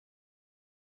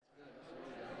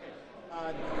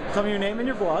Tell me your name and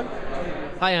your blog.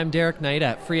 Hi, I'm Derek Knight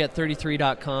at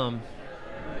freeat33.com.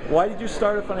 Why did you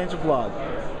start a financial blog?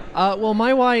 Well,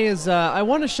 my why is I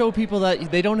want to show people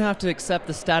that they don't have to accept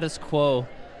the status quo.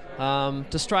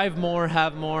 To strive more,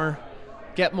 have more,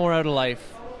 get more out of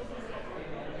life.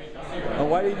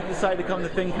 Why did you decide to come to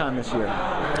FinCon this year?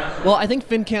 Well, I think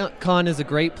FinCon is a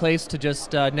great place to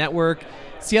just network,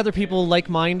 see other people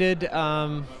like-minded,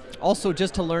 also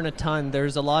just to learn a ton.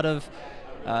 There's a lot of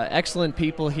excellent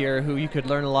people here who you could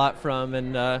learn a lot from,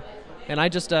 and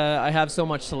I have so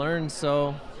much to learn.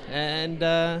 So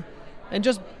and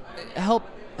just help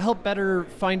better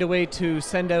find a way to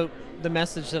send out the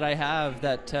message that I have,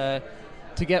 that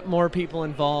to get more people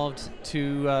involved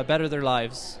to better their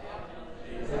lives.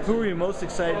 Who are you most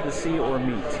excited to see or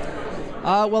meet?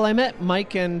 Well, I met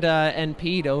Mike and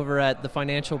Pete over at the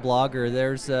Financial Blogger.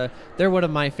 They're one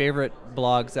of my favorite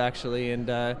blogs, actually, and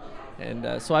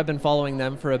so I've been following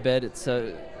them for a bit. It's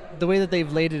the way that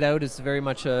they've laid it out is very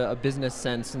much a business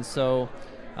sense, and so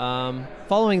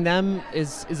following them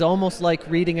is almost like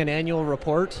reading an annual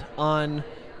report on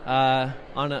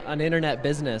an internet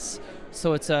business.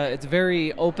 So it's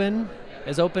very open,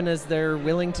 as open as they're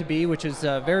willing to be, which is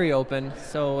very open.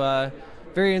 So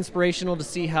very inspirational to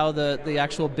see how the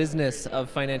actual business of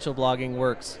financial blogging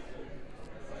works.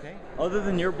 Okay. Other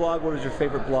than your blog, what is your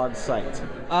favorite blog site?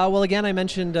 Well, again, I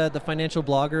mentioned the Financial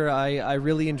Blogger. I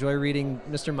really enjoy reading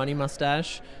Mr. Money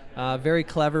Mustache. Very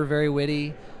clever, very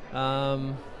witty.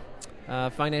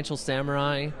 Financial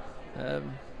Samurai.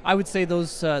 I would say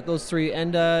those three,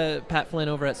 and Pat Flynn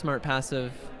over at Smart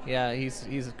Passive. Yeah,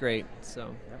 he's great.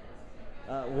 So.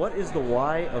 What is the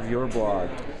why of your blog?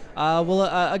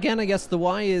 Well, again, I guess the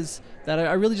why is that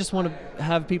I really just want to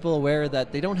have people aware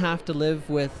that they don't have to live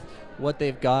with what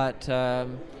they've got.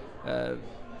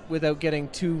 Without getting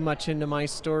too much into my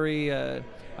story, I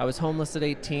was homeless at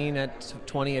 18, at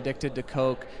 20 addicted to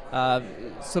coke.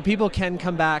 So people can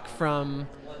come back from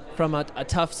a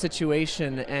tough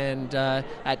situation, and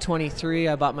at 23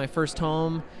 I bought my first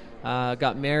home,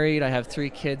 got married, I have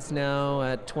 3 kids now.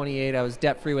 At 28 I was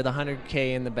debt-free with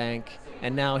 $100K in the bank,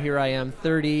 and now here I am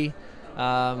 30,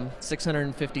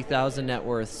 650,000 net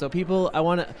worth. So people,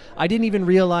 I didn't even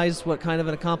realize what kind of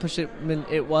an accomplishment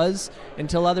it was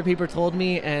until other people told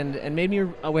me, and made me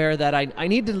aware that I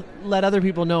need to let other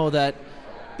people know that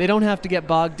they don't have to get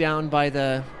bogged down by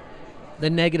the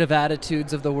negative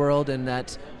attitudes of the world, and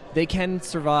that they can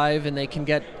survive and they can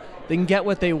get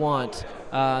what they want.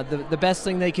 The best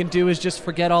thing they can do is just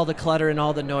forget all the clutter and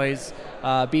all the noise,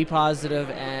 be positive,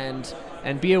 and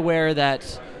be aware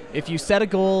that if you set a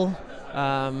goal,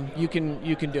 you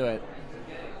can do it.